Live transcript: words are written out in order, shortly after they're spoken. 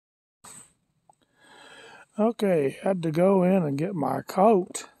Okay, had to go in and get my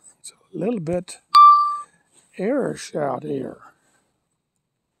coat. It's a little bit airish out here.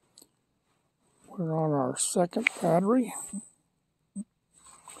 We're on our second battery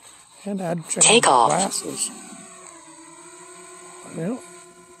and had to change glasses. Well,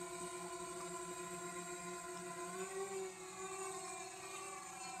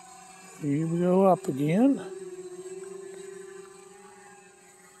 here we go up again.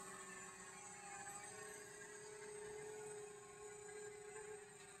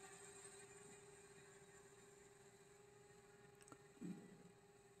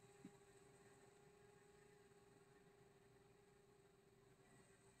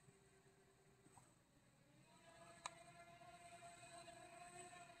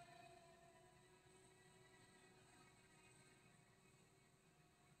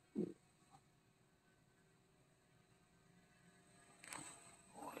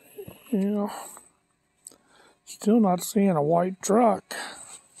 Yeah, still not seeing a white truck.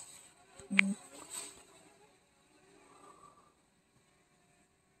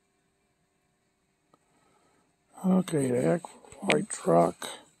 Okay, the heck, white truck.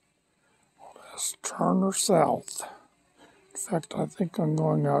 Let's turn her south. In fact, I think I'm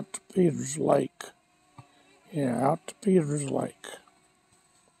going out to Peters Lake. Yeah, out to Peters Lake.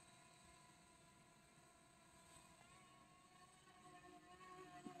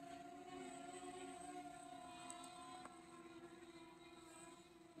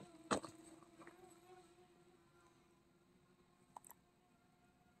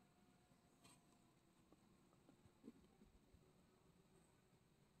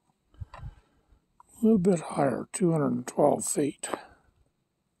 A little bit higher, 212 feet.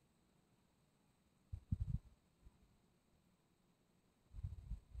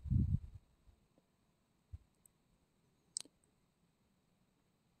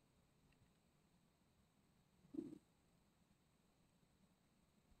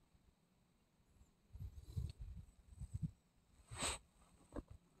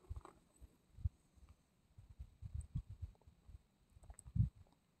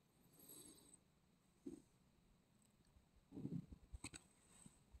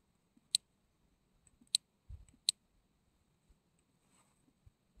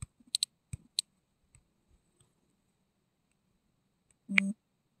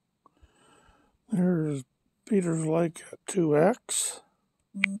 There's Peters Lake at 2x.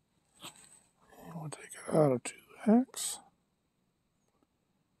 We'll take it out of 2x.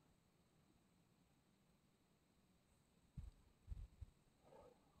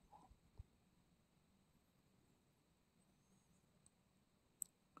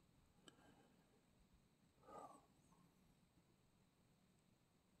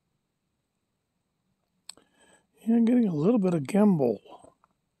 Yeah, I'm getting a little bit of gimbal.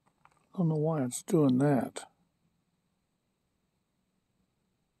 Don't know why it's doing that.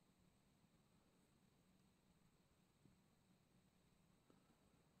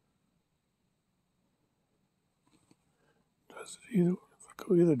 Does it either, if I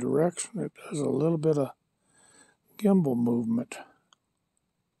go either direction, it does a little bit of gimbal movement.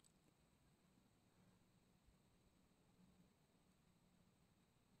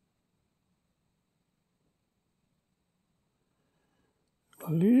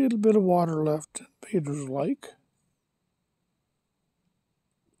 A little bit of water left in Peters Lake.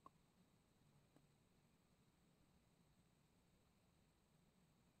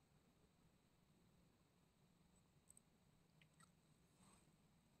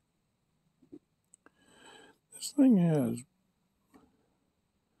 This thing has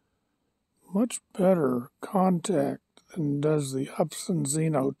much better contact than does the Epson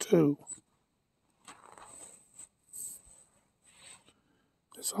Xeno 2.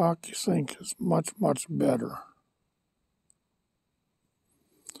 This OcuSync is much, much better.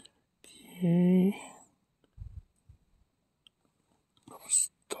 Okay. I'll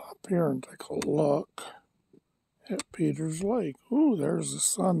stop here and take a look at Peters Lake. Ooh, there's the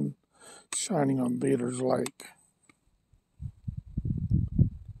sun shining on Peters Lake.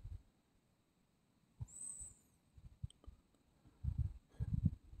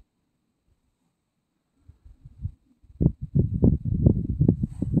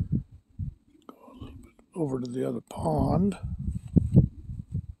 Go a little bit over to the other pond.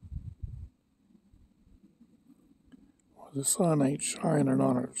 Well, the sun ain't shining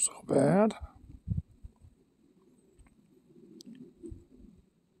on it so bad.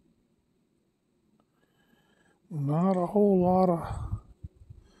 Not a whole lot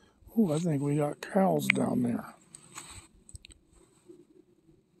of... Ooh, I think we got cows down there.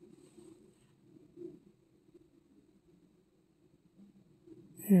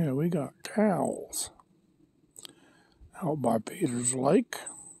 Yeah, we got cows. out by Peters Lake.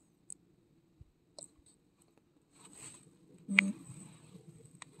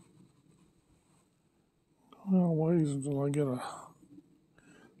 Well, wait until I get a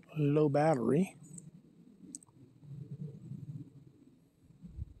low battery.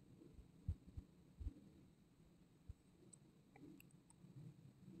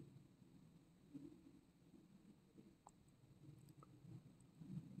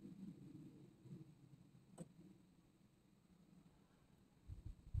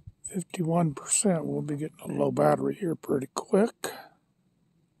 %. We'll be getting a low battery here pretty quick.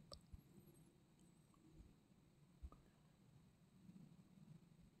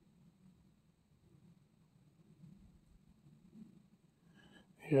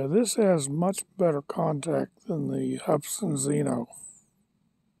 Yeah, this has much better contact than the Hubsan Zeno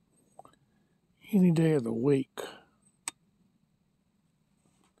any day of the week.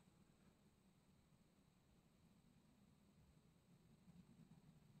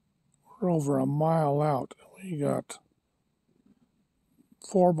 We're over a mile out. We got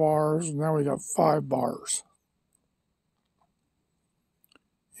 4 bars, and now we got 5 bars.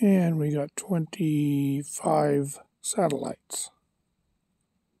 And we got 25 satellites.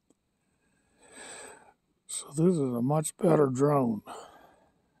 So this is a much better drone.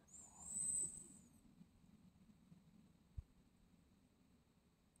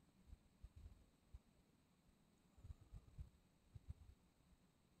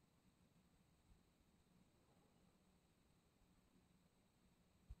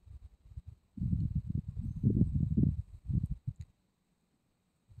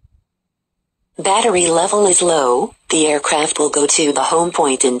 Battery level is low. The aircraft will go to the home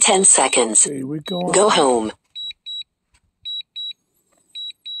point in 10 seconds. Okay, we go home.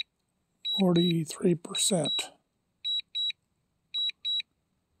 43%.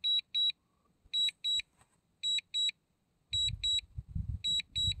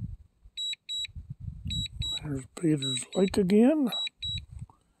 There's Peters Lake again.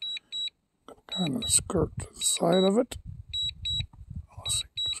 Kind of skirt to the side of it. Let's see,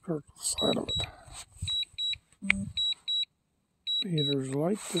 skirt to the side of it. Peters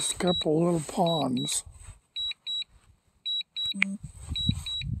Lake, just a couple little ponds.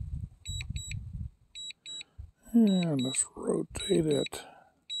 And let's rotate it.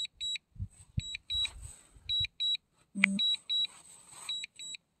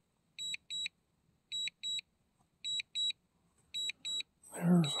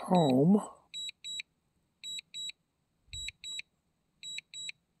 There's home.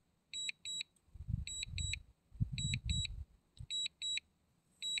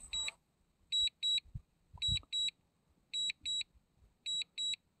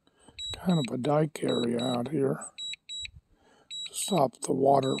 Kind of a dike area out here to stop the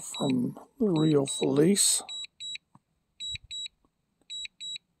water from the Rio Felice.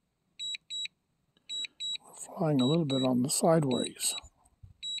 We're flying a little bit on the sideways.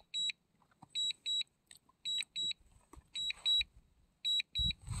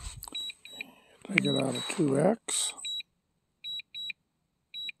 Take it out of 2x.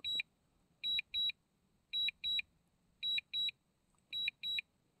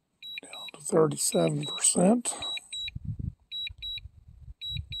 Down to 37%.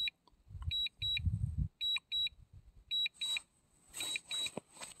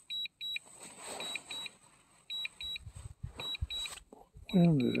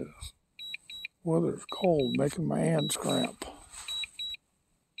 Wind is, weather's cold, making my hands cramp.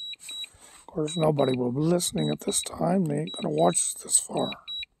 Of course, nobody will be listening at this time. They ain't gonna watch us this far.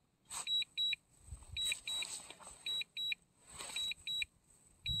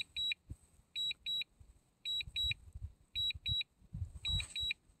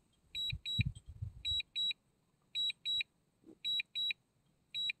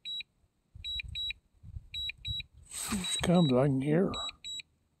 Here she comes, I can hear her.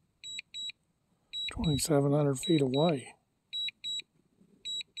 2,700 feet away.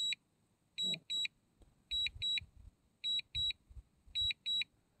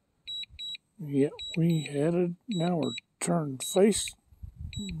 Yep, we headed, now we're turned facing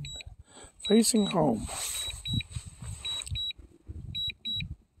home.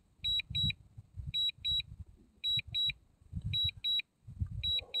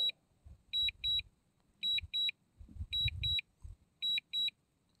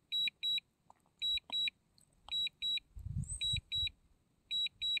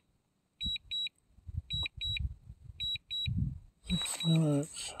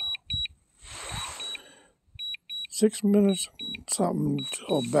 Minutes. 6 minutes something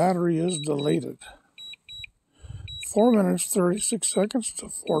till battery is deleted. 4 minutes 36 seconds to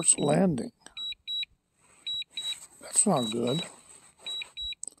force landing. That's not good.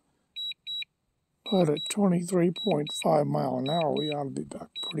 But at 23.5 mile an hour, we ought to be back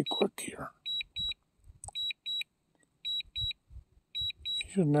pretty quick here. You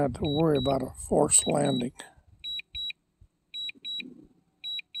shouldn't have to worry about a forced landing.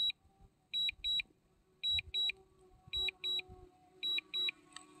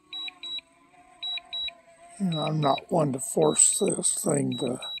 You know, I'm not one to force this thing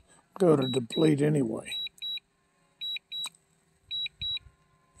to go to deplete anyway.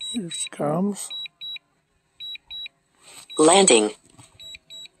 Here she comes. Landing.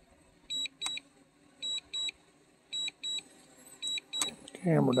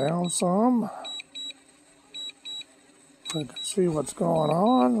 Camera down some. I can see what's going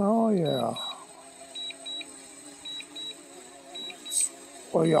on. Oh yeah. It's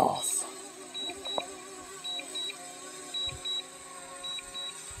way off.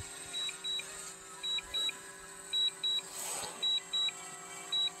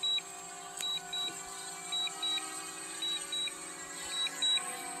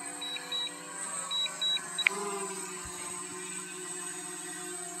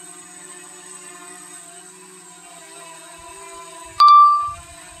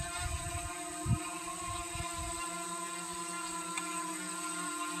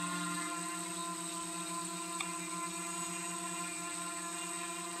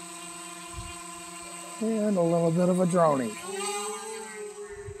 And a little bit of a droney.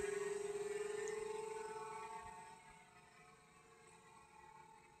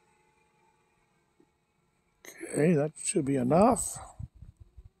 Okay, that should be enough.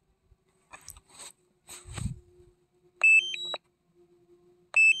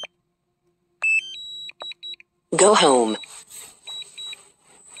 Go home.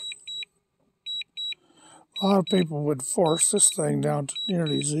 A lot of people would force this thing down to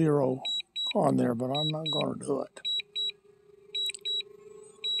nearly zero on there, but I'm not going to do it.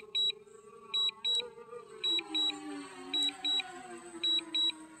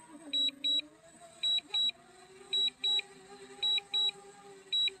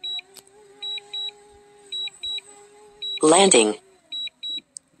 Landing.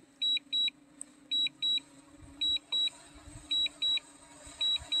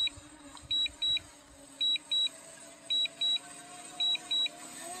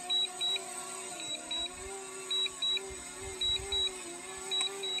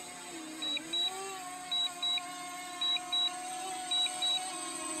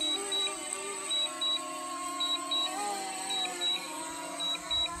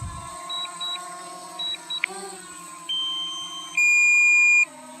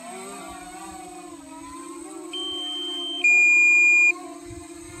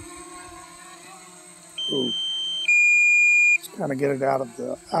 Ooh. Just kind of get it out of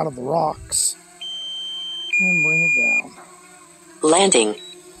the rocks and bring it down. Landing.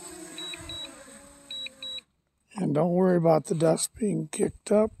 And don't worry about the dust being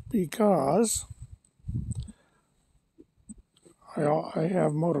kicked up because I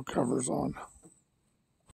have motor covers on.